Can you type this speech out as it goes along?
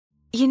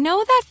You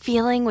know that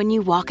feeling when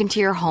you walk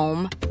into your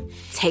home,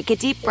 take a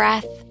deep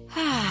breath,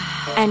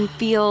 and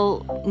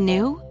feel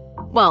new?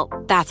 Well,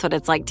 that's what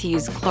it's like to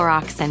use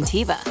Clorox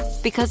Scentiva.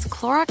 Because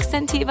Clorox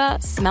Scentiva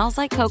smells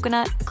like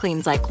coconut,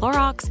 cleans like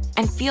Clorox,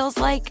 and feels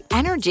like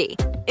energy.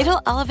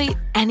 It'll elevate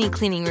any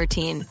cleaning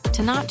routine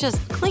to not just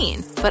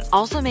clean, but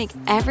also make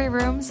every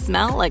room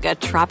smell like a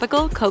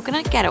tropical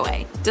coconut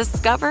getaway.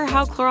 Discover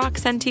how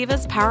Clorox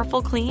Scentiva's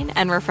powerful clean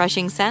and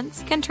refreshing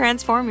scents can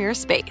transform your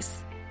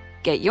space.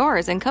 Get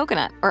yours in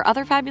coconut or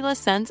other fabulous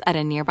scents at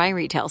a nearby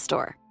retail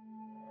store.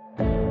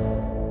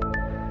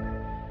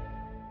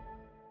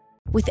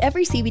 With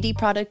every CBD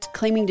product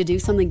claiming to do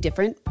something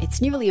different, it's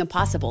nearly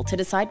impossible to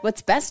decide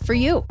what's best for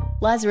you.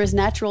 Lazarus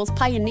Naturals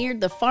pioneered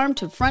the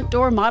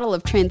farm-to-front-door model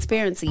of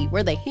transparency,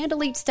 where they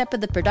handle each step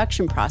of the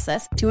production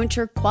process to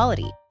ensure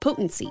quality,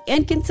 potency,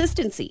 and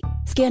consistency.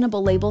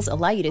 Scannable labels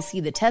allow you to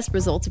see the test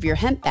results of your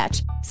hemp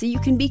batch, so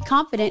you can be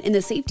confident in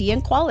the safety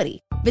and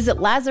quality. Visit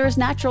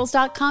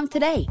LazarusNaturals.com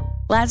today.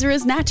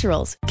 Lazarus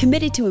Naturals,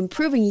 committed to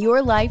improving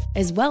your life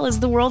as well as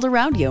the world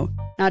around you.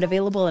 Not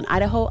available in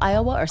Idaho,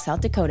 Iowa, or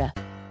South Dakota.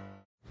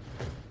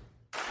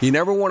 You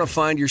never want to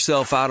find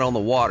yourself out on the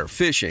water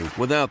fishing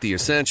without the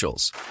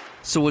essentials.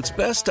 So it's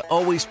best to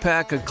always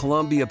pack a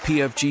Columbia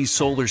PFG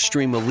Solar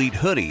Stream Elite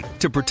hoodie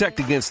to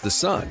protect against the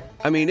sun.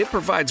 I mean, it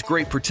provides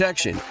great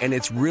protection, and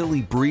it's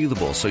really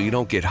breathable so you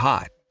don't get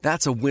hot.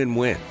 That's a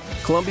win-win.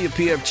 Columbia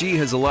PFG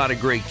has a lot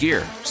of great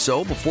gear,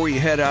 so before you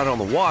head out on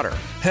the water,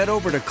 head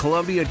over to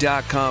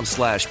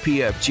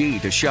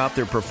Columbia.com/PFG to shop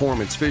their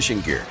performance fishing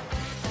gear.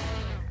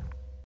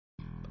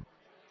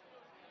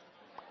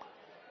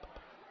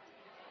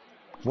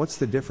 What's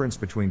the difference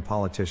between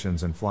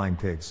politicians and flying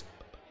pigs?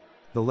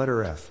 The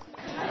letter F.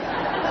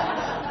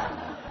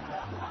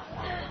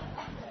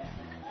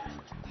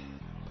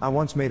 I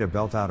once made a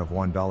belt out of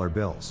 $1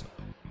 bills.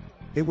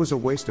 It was a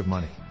waste of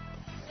money.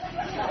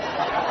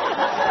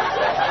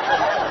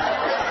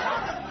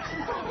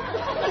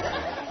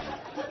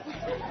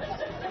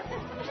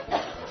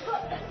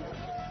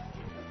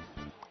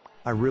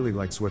 I really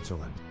like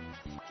Switzerland.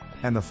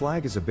 And the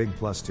flag is a big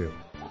plus too.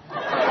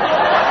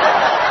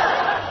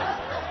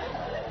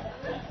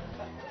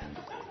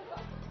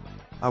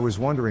 I was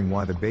wondering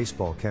why the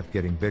baseball kept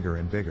getting bigger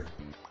and bigger.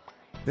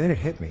 Then it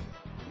hit me.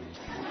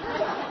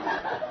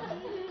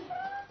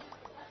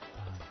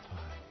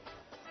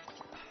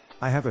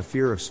 I have a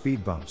fear of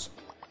speed bumps.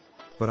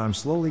 But I'm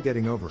slowly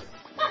getting over it.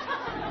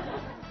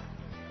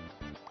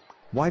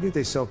 Why do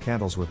they sell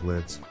candles with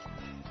lids?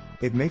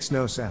 It makes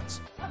no sense.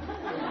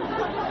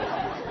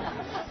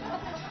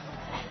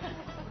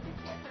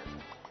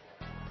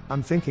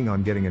 I'm thinking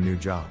on getting a new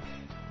job.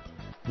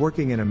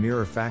 Working in a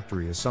mirror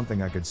factory is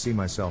something I could see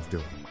myself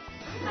doing.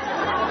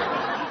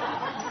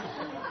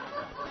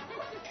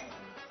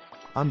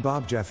 I'm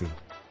Bob Jeffy.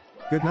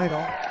 Good night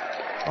all.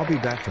 I'll be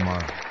back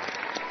tomorrow.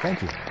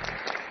 Thank you.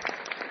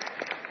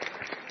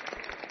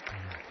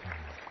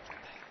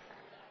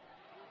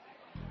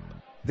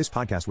 This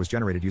podcast was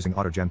generated using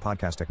AutoGen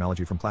podcast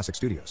technology from Classic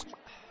Studios.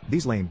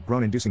 These lame,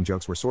 groan-inducing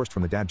jokes were sourced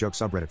from the dad joke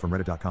subreddit from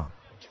reddit.com.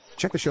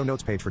 Check the show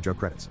notes page for joke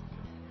credits.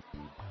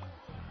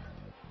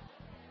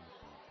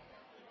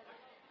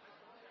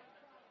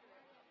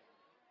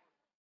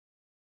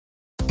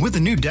 With the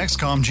new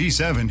Dexcom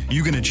G7,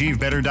 you can achieve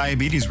better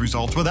diabetes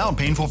results without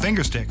painful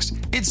finger sticks.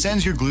 It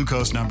sends your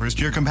glucose numbers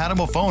to your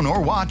compatible phone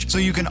or watch so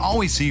you can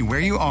always see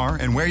where you are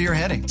and where you're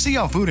heading. See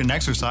how food and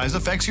exercise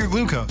affects your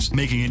glucose,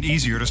 making it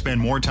easier to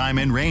spend more time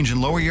in range and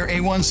lower your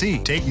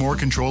A1C. Take more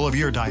control of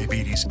your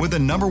diabetes with the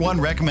 #1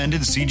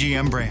 recommended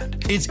CGM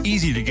brand. It's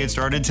easy to get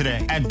started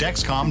today at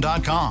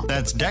Dexcom.com.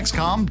 That's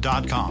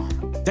Dexcom.com.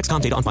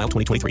 Dexcom data on file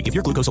 2023. If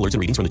your glucose alerts and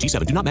readings from the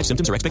G7 do not match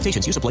symptoms or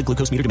expectations, use a blood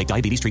glucose meter to make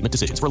diabetes treatment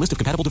decisions. For a list of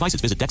compatible devices,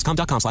 visit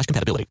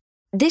Dexcom.com/compatibility.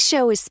 This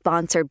show is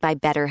sponsored by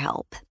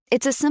BetterHelp.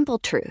 It's a simple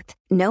truth.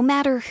 No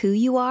matter who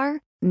you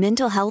are,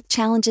 mental health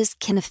challenges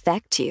can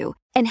affect you,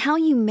 and how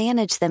you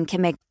manage them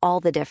can make all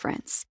the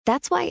difference.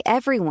 That's why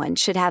everyone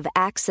should have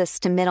access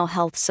to mental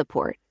health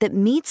support that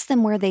meets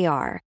them where they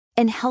are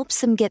and helps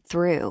them get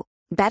through.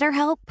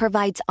 BetterHelp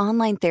provides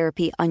online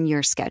therapy on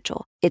your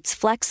schedule. It's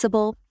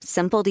flexible,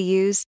 simple to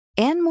use,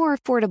 and more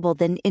affordable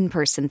than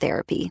in-person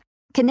therapy.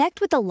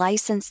 Connect with a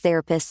licensed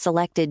therapist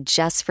selected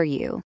just for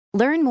you.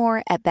 Learn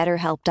more at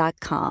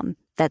BetterHelp.com.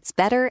 That's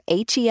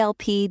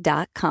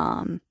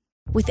BetterHelp.com.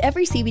 With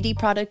every CBD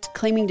product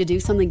claiming to do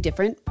something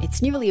different,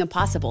 it's nearly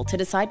impossible to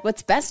decide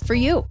what's best for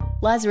you.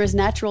 Lazarus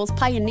Naturals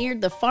pioneered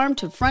the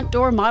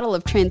farm-to-front-door model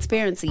of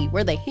transparency,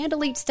 where they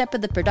handle each step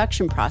of the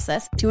production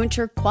process to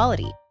ensure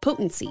quality,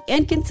 potency,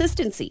 and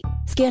consistency.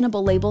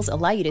 Scannable labels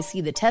allow you to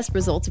see the test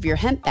results of your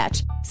hemp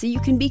batch, so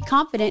you can be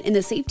confident in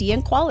the safety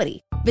and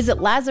quality. Visit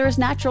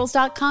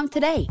LazarusNaturals.com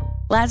today.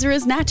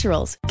 Lazarus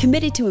Naturals,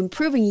 committed to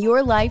improving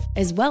your life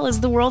as well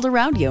as the world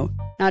around you.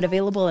 Not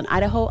available in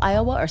Idaho,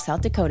 Iowa, or South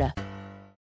Dakota.